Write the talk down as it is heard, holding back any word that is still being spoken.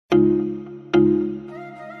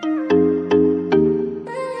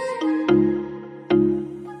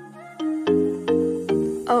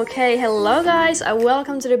Okay, hello guys, and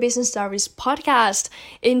welcome to the Business Diaries podcast.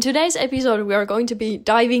 In today's episode, we are going to be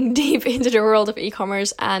diving deep into the world of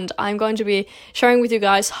e-commerce, and I'm going to be sharing with you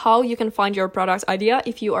guys how you can find your product idea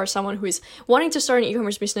if you are someone who is wanting to start an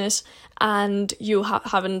e-commerce business and you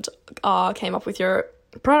haven't came up with your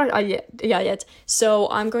product idea yet. So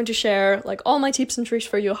I'm going to share like all my tips and tricks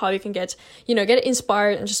for you how you can get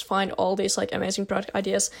inspired and just find all these like amazing product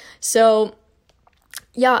ideas. So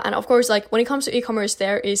yeah, and of course, like when it comes to e-commerce,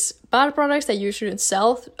 there is bad products that you shouldn't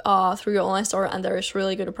sell through your online store, and there is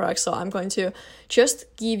really good products. So I'm going to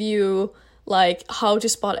just give you like how to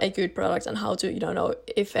spot a good product and how to know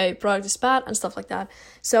if a product is bad and stuff like that.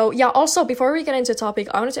 So yeah, also before we get into the topic,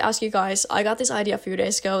 I wanted to ask you guys, I got this idea a few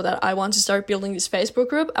days ago that I want to start building this Facebook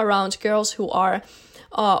group around girls who are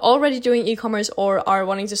already doing e-commerce or are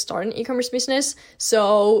wanting to start an e-commerce business.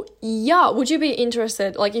 So yeah, would you be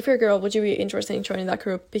interested, like if you're a girl, would you be interested in joining that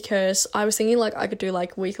group? Because I was thinking like I could do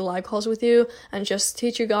like weekly live calls with you and just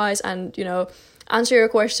teach you guys and answer your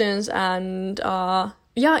questions and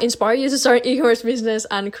inspire you to start an e-commerce business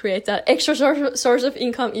and create that extra source of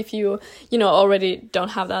income if you already don't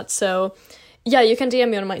have that. So yeah, you can DM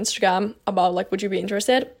me on my Instagram about like would you be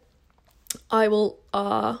interested. I will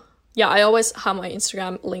I always have my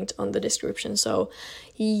Instagram linked on the description. So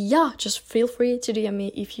yeah, just feel free to DM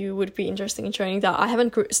me if you would be interested in joining that. I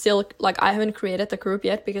haven't created the group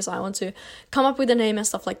yet because I want to come up with a name and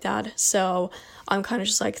stuff like that. So I'm kind of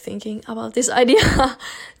just like thinking about this idea.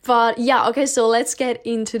 But yeah, okay, so let's get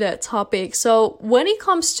into the topic. So when it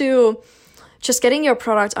comes to just getting your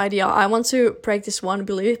product idea, I want to break this one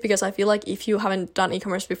belief because I feel like if you haven't done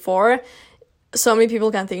e-commerce before, so many people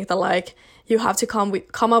can think that like you have to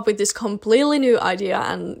come up with this completely new idea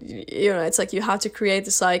and it's like you have to create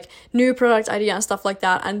this like new product idea and stuff like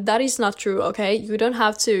that, and that is not true. Okay, you don't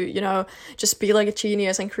have to just be like a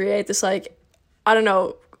genius and create this like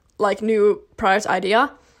like new product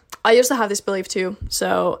idea. I used to have this belief too,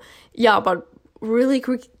 so yeah, but really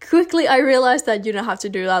quickly I realized that you don't have to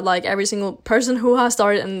do that. Like every single person who has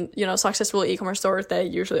started and successful e-commerce stores, they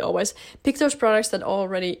usually always pick those products that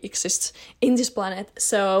already exist in this planet.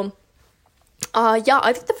 So I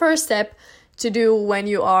think the first step to do when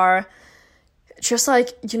you are just like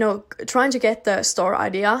trying to get the store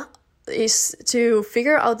idea is to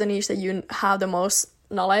figure out the niche that you have the most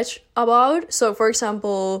knowledge about. So for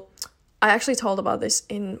example, I actually told about this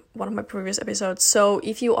in one of my previous episodes. So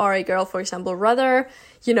if you are a girl, for example, rather,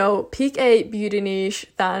 pick a beauty niche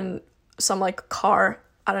than some like car,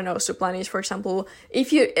 supply niche, for example.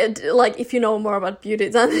 If you know more about beauty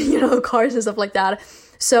than, cars and stuff like that.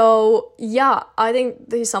 So yeah, I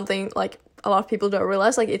think this is something like a lot of people don't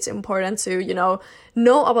realize. Like it's important to,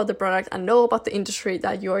 know about the product and know about the industry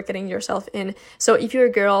that you are getting yourself in. So if you're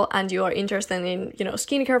a girl and you are interested in,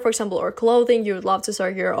 skincare, for example, or clothing, you would love to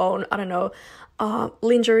start your own,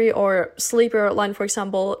 lingerie or sleepwear line, for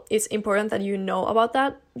example, it's important that you know about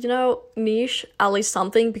that, niche, at least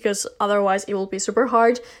something, because otherwise it will be super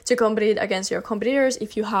hard to compete against your competitors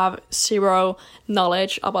if you have zero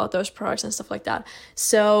knowledge about those products and stuff like that.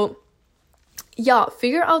 So yeah,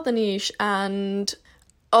 figure out the niche. And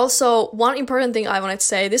also, one important thing I wanted to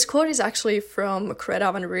say, this quote is actually from Greta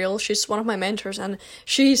Van Riel. She's one of my mentors and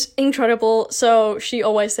she's incredible. So she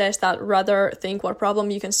always says that rather think what problem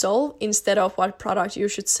you can solve instead of what product you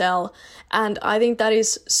should sell. And I think that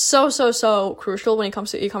is so crucial when it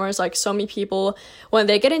comes to e-commerce. Like so many people, when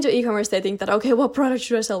they get into e-commerce, they think that, okay, what product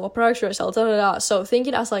should I sell? What product should I sell? So think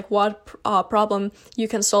it as like what problem you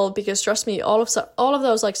can solve, because trust me, all of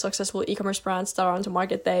those like successful e-commerce brands that are on the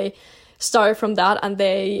market, they start from that and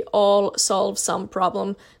they all solve some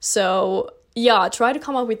problem. So yeah, try to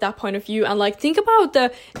come up with that point of view and like think about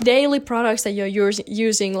the daily products that you're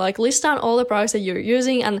using. Like list down all the products that you're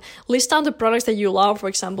using and list down the products that you love, for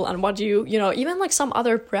example, and what even like some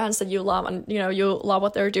other brands that you love and you love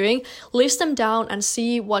what they're doing. List them down and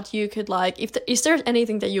see what you could like, is there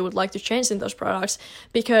anything that you would like to change in those products,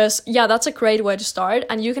 because yeah, that's a great way to start.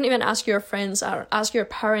 And you can even ask your friends or ask your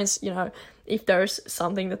parents, if there's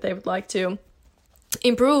something that they would like to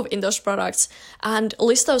improve in those products, and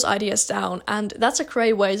list those ideas down. And that's a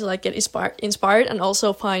great way to like get inspired and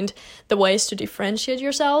also find the ways to differentiate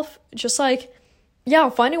yourself. Just like, yeah,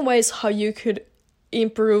 finding ways how you could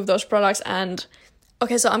improve those products. And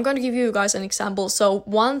okay, so I'm going to give you guys an example. So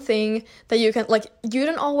one thing that you can like, you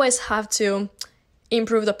don't always have to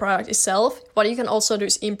improve the product itself. What you can also do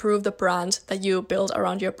is improve the brand that you build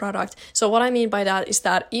around your product. So what I mean by that is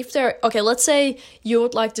that let's say you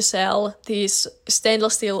would like to sell these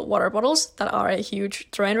stainless steel water bottles that are a huge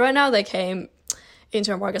trend right now. They came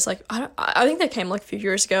into our markets. Like I think they came like a few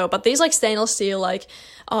years ago, but these like stainless steel like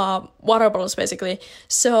water bottles basically.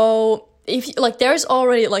 So if like there's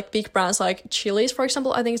already like big brands like Chili's, for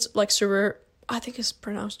example. I think it's like super, I think it's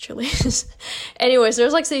pronounced Chili's. Anyways,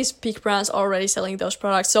 there's like these big brands already selling those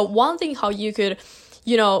products. So one thing how you could,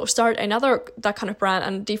 you know, start another that kind of brand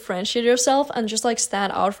and differentiate yourself and just like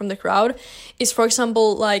stand out from the crowd is, for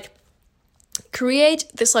example, like create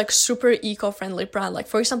this like super eco-friendly brand. Like,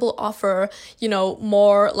 for example, offer, you know,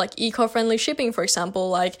 more like eco-friendly shipping, for example.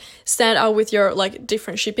 Like stand out with your like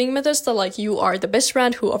different shipping methods, that like you are the best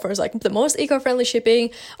brand who offers like the most eco-friendly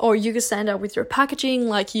shipping. Or you can stand out with your packaging,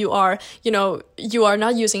 like you are, you know, you are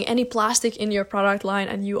not using any plastic in your product line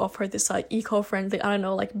and you offer this like eco-friendly, I don't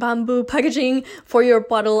know, like bamboo packaging for your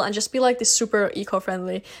bottle, and just be like this super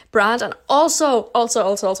eco-friendly brand. And also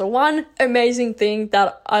one amazing thing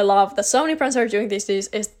that I love that so many brands are doing these days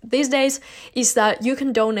is that you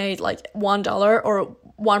can donate like $1 or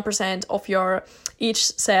 1% of your each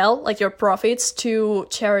sale, like your profits, to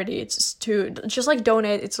charity. It's to just like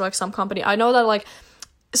donate it to like some company. I know that like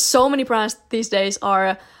so many brands these days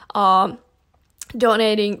are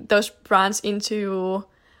donating those brands into,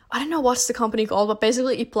 I don't know what's the company called, but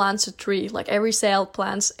basically it plants a tree. Like every sale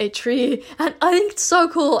plants a tree, and I think it's so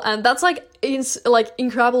cool. And that's like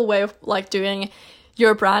incredible way of like doing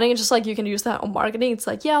your branding. It's just like you can use that on marketing. It's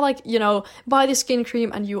like, yeah, like, you know, buy this skin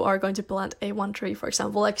cream and you are going to plant a one tree, for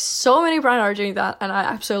example. Like so many brands are doing that, and I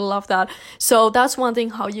absolutely love that. So that's one thing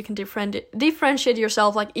how you can differentiate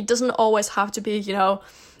yourself. Like it doesn't always have to be, you know,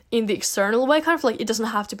 in the external way, kind of like it doesn't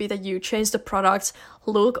have to be that you change the product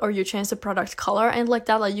look or you change the product color and like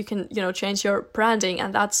that. Like you can, you know, change your branding,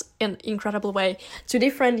 and that's an incredible way to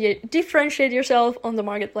differentiate yourself on the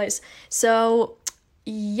marketplace. So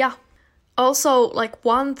yeah. Also, like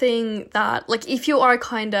one thing that, like if you are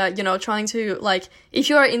kind of, you know, trying to, like if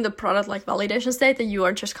you are in the product like validation state, that you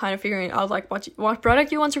are just kind of figuring out like what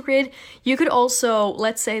product you want to create, you could also,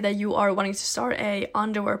 let's say that you are wanting to start a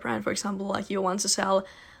underwear brand, for example, like you want to sell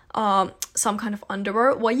some kind of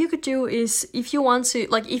underwear. What you could do is, if you want to,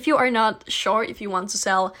 like if you are not sure if you want to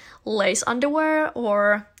sell lace underwear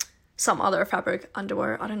or some other fabric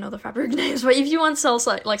underwear, I don't know the fabric names, but if you want to sell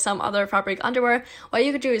like some other fabric underwear, what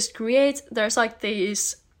you could do is there's like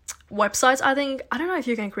these websites, I think, I don't know if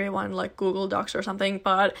you can create one like Google Docs or something,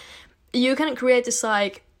 but you can create this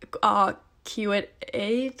like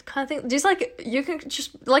Q&A kind of thing. Just like you can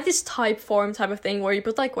just like this type form type of thing where you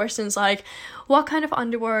put like questions like, what kind of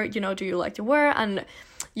underwear, you know, do you like to wear, and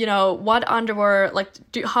you know, what underwear, like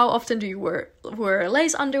how often do you wear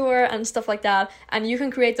lace underwear and stuff like that. And you can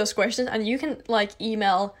create those questions, and you can like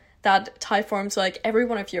email that type form to like every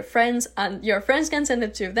one of your friends, and your friends can send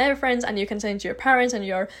it to their friends, and you can send it to your parents, and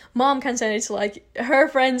your mom can send it to like her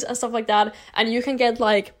friends and stuff like that. And you can get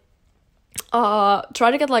like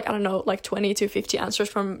try to get like, I don't know, like 20 to 50 answers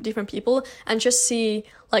from different people, and just see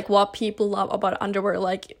like what people love about underwear.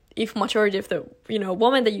 Like if majority of the, you know,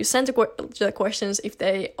 women that you send the questions, if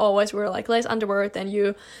they always wear like lace underwear, then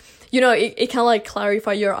you know, it can like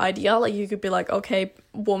clarify your idea. Like you could be like, okay,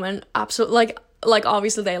 woman, absolutely, like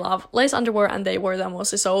obviously they love lace underwear and they wear them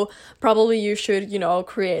mostly, so probably you should, you know,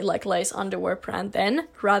 create like lace underwear brand then,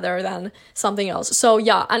 rather than something else. So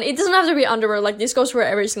yeah, and it doesn't have to be underwear. Like this goes for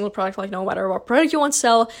every single product. Like no matter what product you want to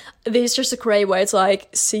sell, this is just a great way to like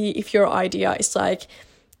see if your idea is like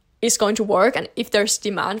is going to work and if there's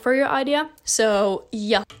demand for your idea. So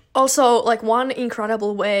yeah. Also, like one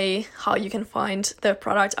incredible way how you can find the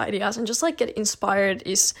product ideas and just like get inspired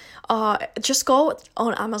is just go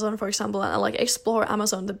on Amazon, for example, and like explore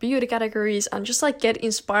Amazon, the beauty categories, and just like get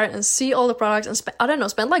inspired and see all the products, and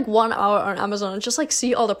spend like 1 hour on Amazon and just like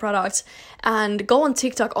see all the products. And go on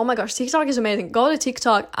TikTok. Oh my gosh, TikTok is amazing. Go to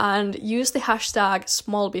TikTok and use the hashtag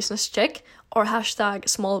 #smallbusinesscheck or hashtag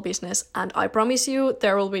small business, and I promise you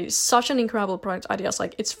there will be such an incredible product ideas.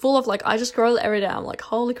 Like it's full of like, I just scroll every day, I'm like,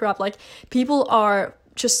 holy crap, like people are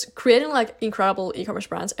just creating like incredible e-commerce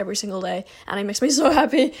brands every single day, and it makes me so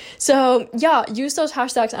happy. So yeah, use those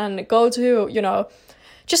hashtags and go to, you know,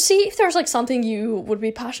 just see if there's like something you would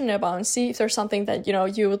be passionate about, and see if there's something that, you know,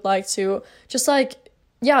 you would like to just like,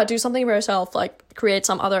 yeah, do something for yourself, like create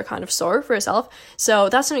some other kind of store for yourself. So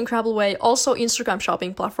that's an incredible way. Also, Instagram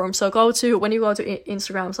shopping platform. So when you go to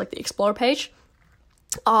Instagram's like the explore page,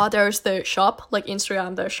 there's the shop, like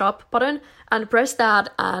Instagram, the shop button, and press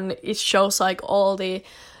that, and it shows like all the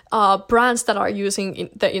brands that are using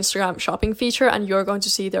the Instagram shopping feature, and you're going to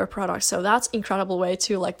see their products. So that's incredible way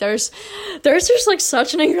too. Like there's just like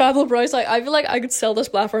such an incredible price. Like I feel like I could sell those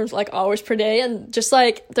platforms like hours per day, and just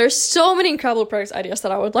like there's so many incredible product ideas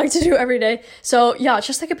that I would like to do every day. So yeah,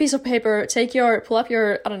 just take a piece of paper, pull up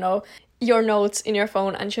your, I don't know, your notes in your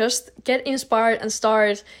phone and just get inspired and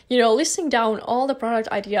start, listing down all the product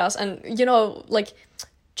ideas and, like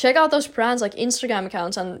check out those brands like Instagram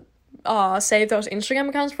accounts and save those Instagram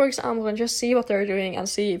accounts, for example, and just see what they're doing and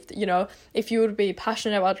see if, if you would be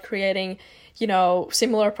passionate about creating,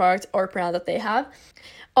 similar product or brand that they have.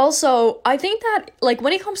 Also, I think that like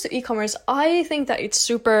when it comes to e-commerce, I think that it's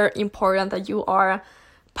super important that you are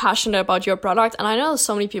passionate about your product. And I know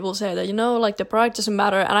so many people say that, like the product doesn't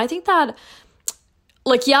matter. And I think that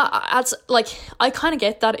like, yeah, that's like, I kind of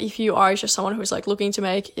get that if you are just someone who's like looking to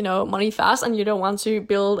make, money fast and you don't want to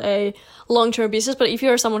build a long-term business. But if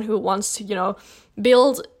you're someone who wants to,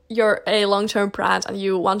 build a long-term brand and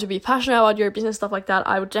you want to be passionate about your business, stuff like that,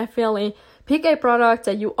 I would definitely pick a product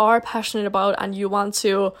that you are passionate about and you want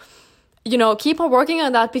to, keep on working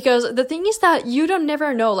on that, because the thing is that you don't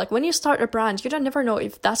never know, like when you start a brand, you don't never know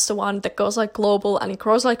if that's the one that goes like global and it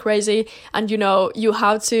grows like crazy and, you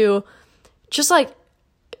have to just like,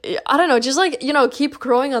 I don't know, just like, keep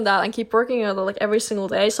growing on that and keep working on it like every single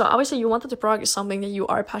day. So obviously you want that the product is something that you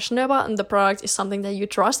are passionate about and the product is something that you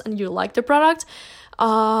trust and you like the product.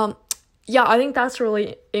 Yeah, I think that's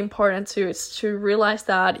really important too. It's to realize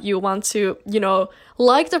that you want to,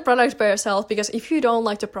 like the product by yourself, because if you don't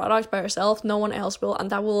like the product by yourself, no one else will, and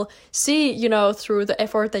that will see, through the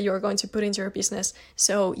effort that you're going to put into your business.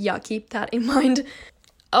 So yeah, keep that in mind.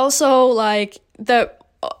 Also, like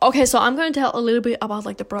okay, so I'm going to tell a little bit about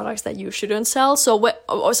like the products that you shouldn't sell. So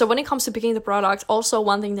when it comes to picking the product, also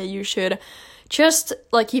one thing that you should just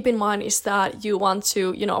like keep in mind is that you want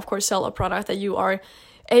to, of course, sell a product that you are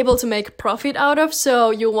able to make profit out of.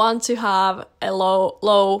 So you want to have a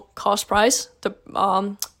low cost price, the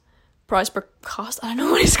price per cost, I don't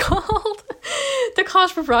know what it's called. The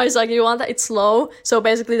cost per price, like you want that it's low. So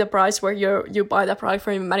basically the price where you buy that product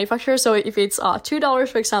from your manufacturer. So if it's $2,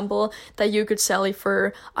 for example, that you could sell it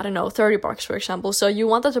for, I don't know, $30, for example. So you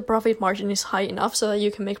want that the profit margin is high enough so that you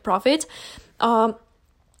can make profit.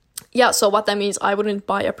 Yeah, so what that means, I wouldn't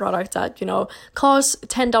buy a product that, costs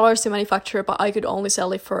 $10 to manufacture, but I could only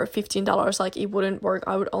sell it for $15. Like, it wouldn't work.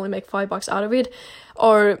 I would only make $5 out of it.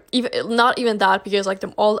 Or even not even that, because like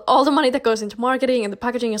all the money that goes into marketing and the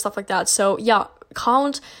packaging and stuff like that. So yeah,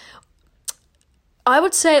 I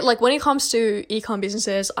would say, like, when it comes to e-com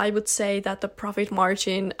businesses, I would say that the profit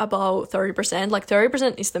margin about 30%, like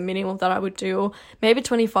 30% is the minimum that I would do, maybe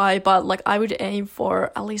 25, but like I would aim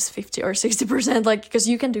for at least 50 or 60%, like, because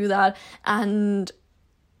you can do that. And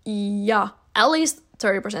yeah, at least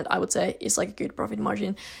 30% I would say is like a good profit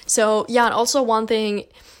margin. So yeah, and also one thing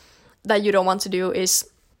that you don't want to do is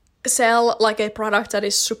sell like a product that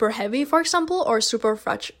is super heavy, for example, or super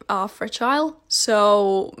fragile,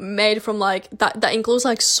 so made from like that includes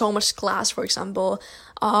like so much glass, for example.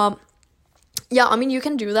 Yeah, I mean, you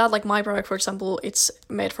can do that. Like my product, for example, it's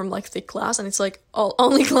made from like thick glass and it's like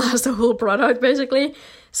only glass, the whole product basically.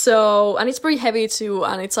 So, and it's pretty heavy too,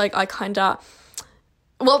 and it's like I kind of,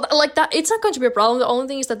 well, like that, it's not going to be a problem. The only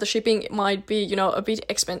thing is that the shipping might be, a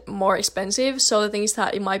bit more expensive. So the thing is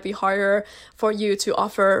that it might be harder for you to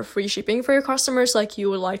offer free shipping for your customers. Like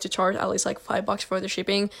you would like to charge at least like $5 for the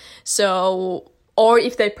shipping. So, or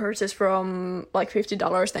if they purchase from like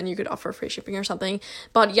 $50, then you could offer free shipping or something.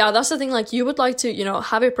 But yeah, that's the thing. Like you would like to,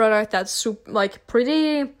 have a product that's like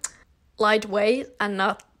pretty lightweight and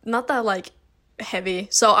not that like heavy.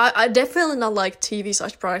 So I definitely not like TV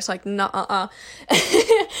such products, like that,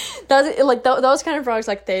 like those kind of products,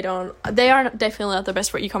 like they are definitely not the best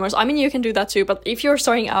for e-commerce. I mean, you can do that too, but if you're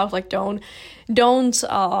starting out, like don't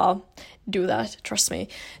do that, trust me.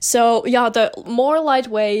 So yeah, the more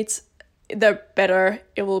lightweight the better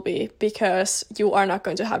it will be, because you are not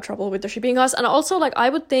going to have trouble with the shipping costs. And also, like, I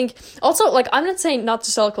would think, also, like, I'm not saying not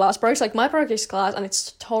to sell glass products. Like, my product is glass and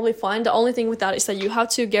it's totally fine. The only thing with that is that you have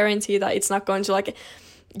to guarantee that it's not going to, like,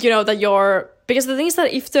 that because the thing is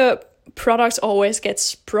that if the products always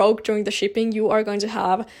gets broke during the shipping, you are going to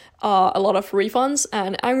have a lot of refunds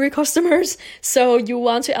and angry customers. So you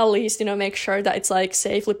want to at least, make sure that it's like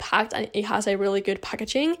safely packed and it has a really good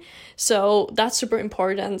packaging. So that's super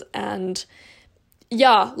important. And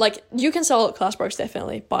yeah, like you can sell glass products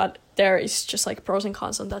definitely, but there is just like pros and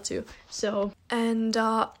cons on that too. So, and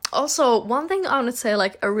also one thing I want to say,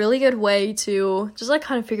 like a really good way to just like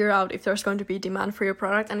kind of figure out if there's going to be demand for your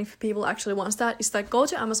product and if people actually want that is that go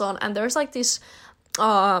to Amazon, and there's like this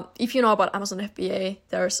if you know about Amazon FBA,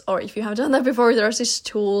 or if you haven't done that before, there's these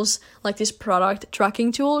tools, like these product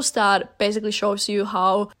tracking tools that basically shows you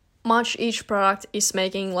how much each product is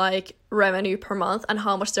making like revenue per month and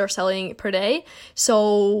how much they're selling per day.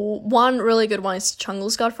 So one really good one is Jungle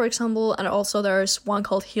Scout, for example, and also there's one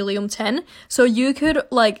called Helium 10. So you could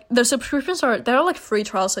like, the subscriptions they're like free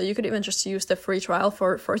trials, so you could even just use the free trial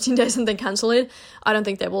for 14 days and then cancel it. I don't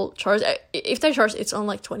think they will charge. If they charge, it's on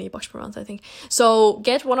like $20 per month, I think. So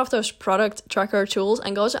get one of those product tracker tools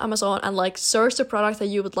and go to Amazon and like search the product that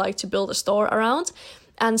you would like to build a store around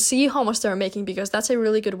and see how much they're making, because that's a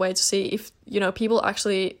really good way to see if, you know, people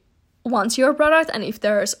actually want your product and if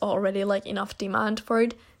there's already like enough demand for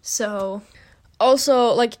it. So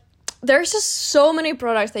also, like, there's just so many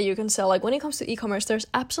products that you can sell. Like, when it comes to e-commerce, there's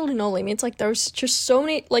absolutely no limits. Like, there's just so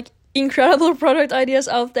many like incredible product ideas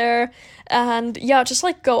out there. And yeah, just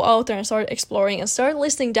like go out there and start exploring and start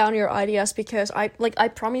listing down your ideas, because I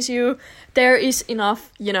promise you there is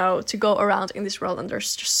enough, you know, to go around in this world, and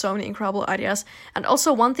there's just so many incredible ideas. And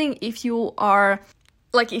also one thing, if you are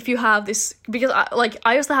like, if you have this, because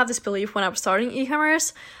I used to have this belief when I was starting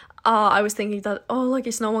e-commerce. I was thinking that, oh, like,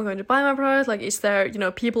 is no one going to buy my product? Like, is there, you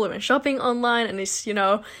know, people even shopping online? And is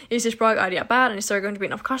this product idea bad? And is there going to be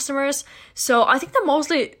enough customers? So I think that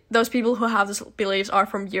mostly those people who have these beliefs are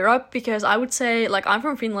from Europe, because I would say, like, I'm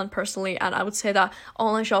from Finland personally, and I would say that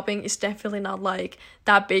online shopping is definitely not like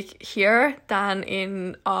that big here than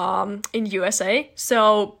in USA.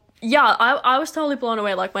 So yeah, I was totally blown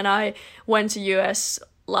away, like, when I went to US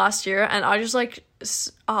last year, and I just like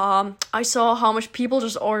I saw how much people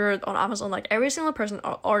just ordered on Amazon. Like, every single person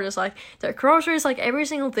orders like their groceries, like every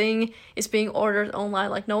single thing is being ordered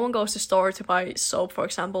online. Like, no one goes to store to buy soap, for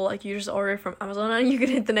example. Like, you just order from Amazon and you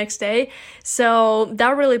get it the next day. So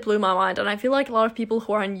that really blew my mind. And I feel like a lot of people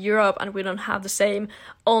who are in Europe and we don't have the same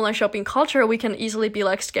online shopping culture, we can easily be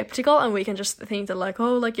like skeptical, and we can just think that like,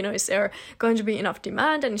 oh, like, you know, is there going to be enough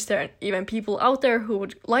demand, and is there even people out there who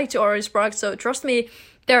would like to order this product? So trust me,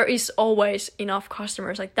 there is always enough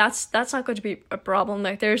customers. Like, that's not going to be a problem.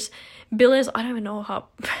 Like, there's billions, I don't even know how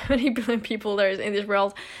many billion people there is in this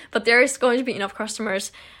world, but there is going to be enough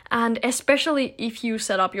customers. And especially if you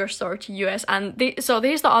set up your store to US. And so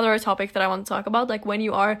this is the other topic that I want to talk about. Like, when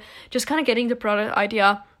you are just kind of getting the product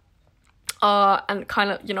idea and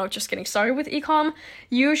kind of, you know, just getting started with ecom,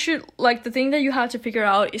 you should, like, the thing that you have to figure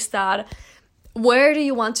out is that where do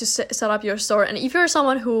you want to set up your store? And if you're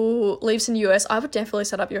someone who lives in US, I would definitely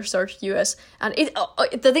set up your store to US. And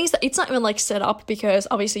the thing is that it's not even like set up, because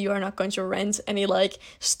obviously you are not going to rent any like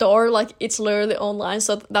store. Like, it's literally online,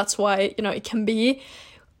 so that's why, you know, it can be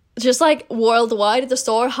just like worldwide, the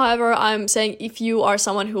store. However, I'm saying if you are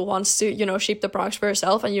someone who wants to, you know, ship the products for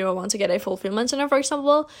yourself, and you don't want to get a fulfillment center, for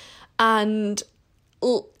example, and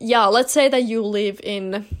yeah, let's say that you live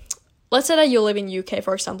in UK,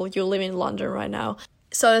 for example, you live in London right now.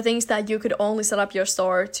 So the things that you could only set up your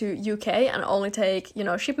store to UK and only take, you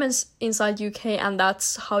know, shipments inside UK, and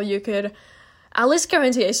that's how you could at least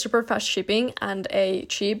guarantee a super fast shipping and a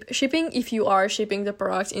cheap shipping if you are shipping the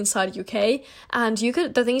product inside UK. And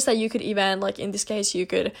the things that you could even, like, in this case, you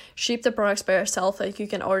could ship the products by yourself. Like, you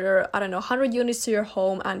can order, I don't know, 100 units to your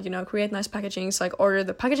home and, you know, create nice packagings, like order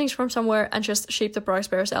the packagings from somewhere and just ship the products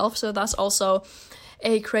by yourself. So that's also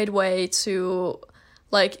a great way to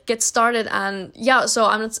like get started. And yeah, so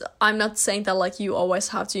I'm not saying that like you always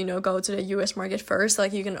have to, you know, go to the US market first.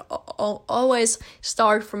 Like, you can always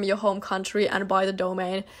start from your home country and buy the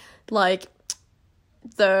domain, like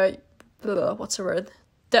the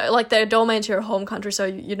domain to your home country, so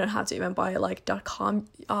you don't have to even buy like .com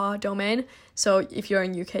domain. So if you're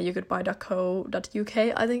in UK, you could buy .co.uk,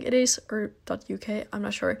 I think it is, or .uk, I'm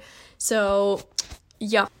not sure. So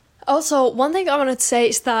yeah. Also, one thing I wanted to say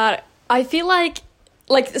is that I feel like,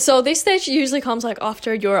 so this stage usually comes like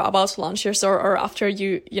after you're about to launch your store, or after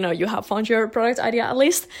you have found your product idea at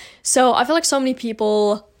least. So I feel like so many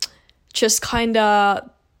people just kind of,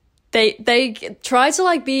 they try to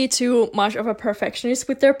like be too much of a perfectionist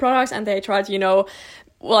with their products, and they try to, you know,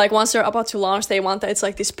 like once they're about to launch, they want that it's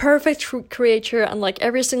like this perfect creature, and like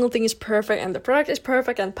every single thing is perfect, and the product is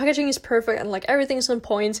perfect, and packaging is perfect, and like everything is on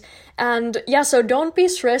point. And yeah, so don't be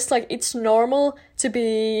stressed. Like, it's normal to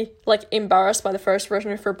be like embarrassed by the first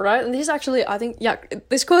version of your product. And this is actually, I think, yeah,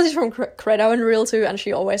 this quote is from Greta in Real too, and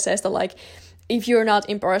she always says that like, if you're not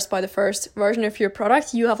embarrassed by the first version of your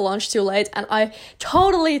product, you have launched too late. And I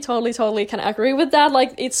totally can agree with that.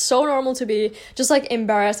 Like, it's so normal to be just like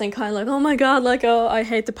embarrassed and kind of like, oh my god, like, oh, I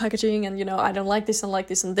hate the packaging, and, you know, I don't like this and like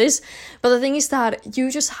this and this. But the thing is that you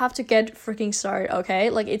just have to get freaking started, okay?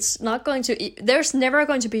 Like, it's not going to, there's never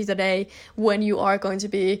going to be the day when you are going to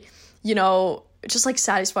be, you know, just like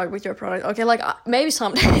satisfied with your product. Okay, like maybe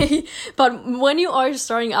someday, but when you are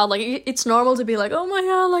starting out, like it's normal to be like, oh my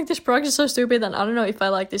god, like this product is so stupid and I don't know if I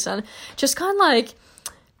like this, and just kind of like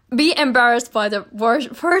be embarrassed by the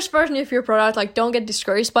first version of your product. Like don't get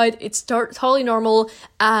discouraged by it. It's totally normal,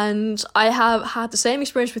 and I have had the same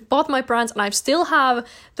experience with both my brands, and I still have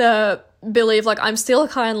the believe, like I'm still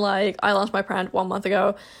kind of like, I launched my brand 1 month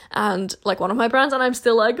ago, and like one of my brands, and I'm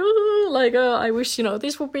still like, I wish, you know,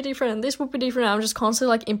 this would be different and this would be different. I'm just constantly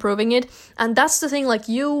like improving it, and that's the thing, like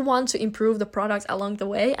you want to improve the product along the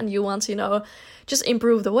way, and you want to, you know, just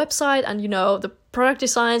improve the website and, you know, the product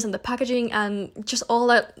designs and the packaging and just all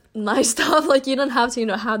that nice stuff. Like you don't have to, you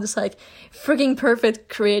know, have this like freaking perfect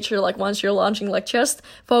creator like once you're launching. Like just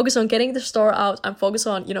focus on getting the store out and focus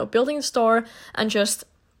on, you know, building the store and just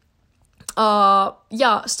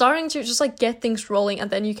starting to just like get things rolling, and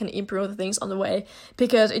then you can improve the things on the way,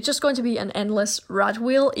 because it's just going to be an endless rat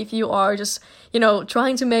wheel if you are just, you know,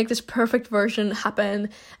 trying to make this perfect version happen.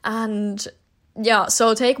 And yeah,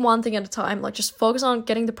 so take one thing at a time, like just focus on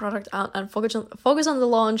getting the product out and focus on the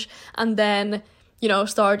launch, and then, you know,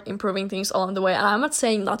 start improving things along the way. And I'm not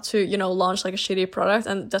saying not to, you know, launch like a shitty product,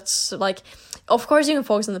 and that's like, of course you can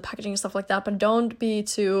focus on the packaging and stuff like that, but don't be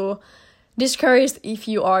too discouraged if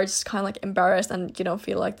you are just kind of like embarrassed and, you know,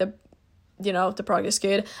 feel like the, you know, the product is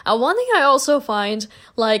good. And one thing I also find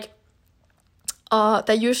like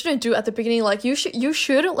that you shouldn't do at the beginning, like you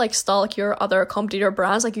should like stalk your other competitor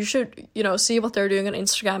brands. Like you should, you know, see what they're doing on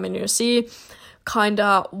Instagram, and you see kind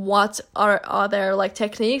of what are their like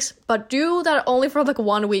techniques, but do that only for like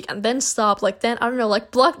 1 week and then stop. Like then I don't know,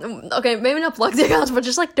 like block, okay, maybe not block the accounts, but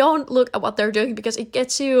just like don't look at what they're doing, because it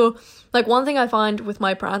gets you, like one thing I find with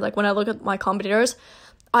my brand, like when I look at my competitors,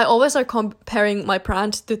 I always are comparing my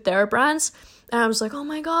brand to their brands, and I was like, oh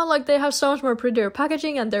my god, like they have so much more prettier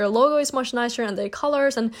packaging and their logo is much nicer and their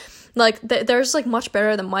colors, and like they're just like much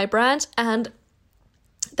better than my brand. And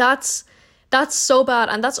that's so bad.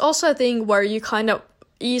 And that's also a thing where you kind of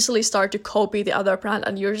easily start to copy the other brand,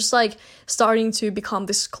 and you're just like starting to become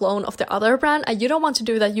this clone of the other brand, and you don't want to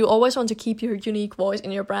do that. You always want to keep your unique voice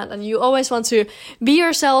in your brand, and you always want to be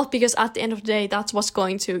yourself, because at the end of the day, that's what's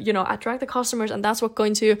going to, you know, attract the customers, and that's what's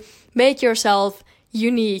going to make yourself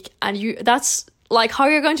unique. And that's like how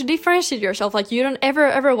you're going to differentiate yourself. Like you don't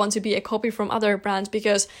ever want to be a copy from other brands,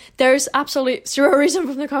 because there's absolutely zero reason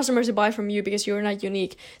for the customers to buy from you, because you're not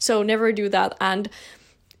unique. So never do that. And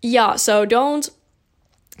yeah, so don't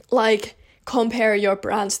like compare your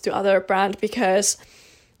brands to other brand, because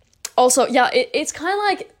also, yeah, it's kind of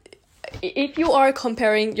like, if you are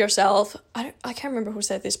comparing yourself, I can't remember who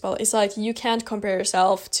said this, but it's like you can't compare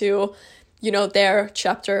yourself to, you know, their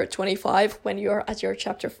chapter 25 when you're at your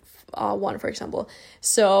chapter 1, for example.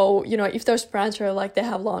 So, you know, if those brands are like they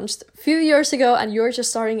have launched a few years ago and you're just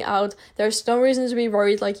starting out, there's no reason to be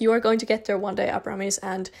worried. Like you are going to get there one day, I promise.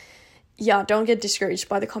 And yeah, don't get discouraged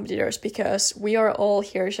by the competitors, because we are all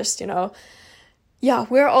here just, you know, yeah,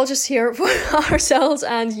 we're all just here for ourselves,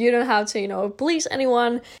 and you don't have to, you know, please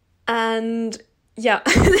anyone. And yeah,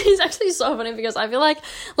 it's actually so funny, because I feel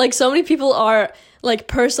like so many people are like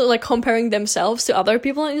personally like comparing themselves to other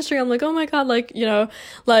people on Instagram, like, oh my god, like, you know,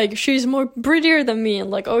 like she's more prettier than me,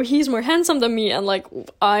 and like, oh, he's more handsome than me, and like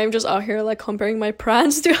I'm just out here like comparing my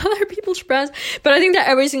brands to other people's brands. But I think that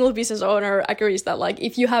every single business owner agrees that like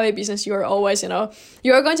if you have a business, you're always, you know,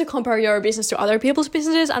 you're going to compare your business to other people's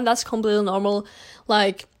businesses, and that's completely normal.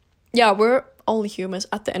 Like yeah, we're only humans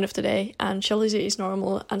at the end of the day, and jealousy is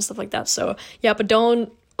normal and stuff like that. So yeah, but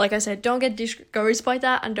don't, like I said, don't get discouraged by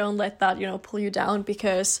that, and don't let that, you know, pull you down,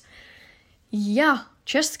 because yeah,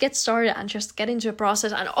 just get started and just get into a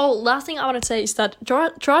process. And last thing I want to say is that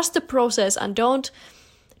trust the process, and don't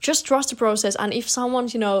just trust the process. And if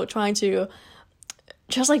someone's, you know, trying to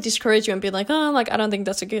just like discourage you and be like, oh, like I don't think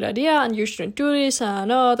that's a good idea and you shouldn't do this,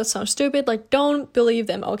 no, that sounds stupid, like don't believe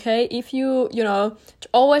them, okay? If you know,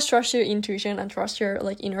 always trust your intuition and trust your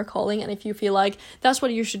like inner calling, and if you feel like that's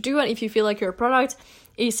what you should do, and if you feel like your product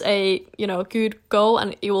is a, you know, good go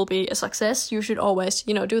and it will be a success, you should always,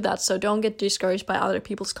 you know, do that. So don't get discouraged by other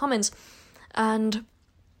people's comments. And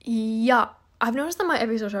yeah, I've noticed that my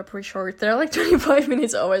episodes are pretty short. They're like 25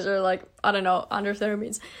 minutes always, or like, I don't know, under 30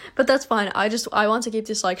 minutes. But that's fine. I want to keep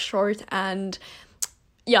this like short, and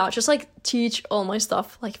yeah, just like teach all my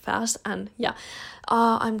stuff like fast. And yeah,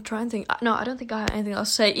 I'm trying to think. No, I don't think I have anything else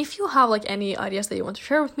to say. If you have like any ideas that you want to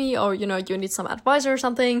share with me, or, you know, you need some advice or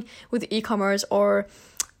something with e-commerce, or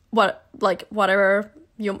whatever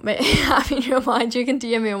you may have in your mind, you can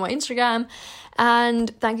DM me on my Instagram. And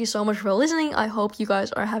thank you so much for listening. I hope you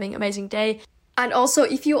guys are having an amazing day. And also,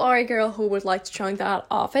 if you are a girl who would like to join that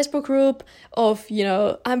Facebook group of,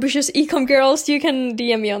 ambitious ecom girls, you can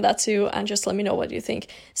DM me on that too and just let me know what you think.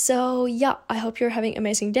 So yeah, I hope you're having an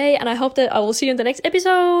amazing day, and I hope that I will see you in the next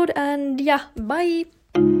episode. And yeah, bye!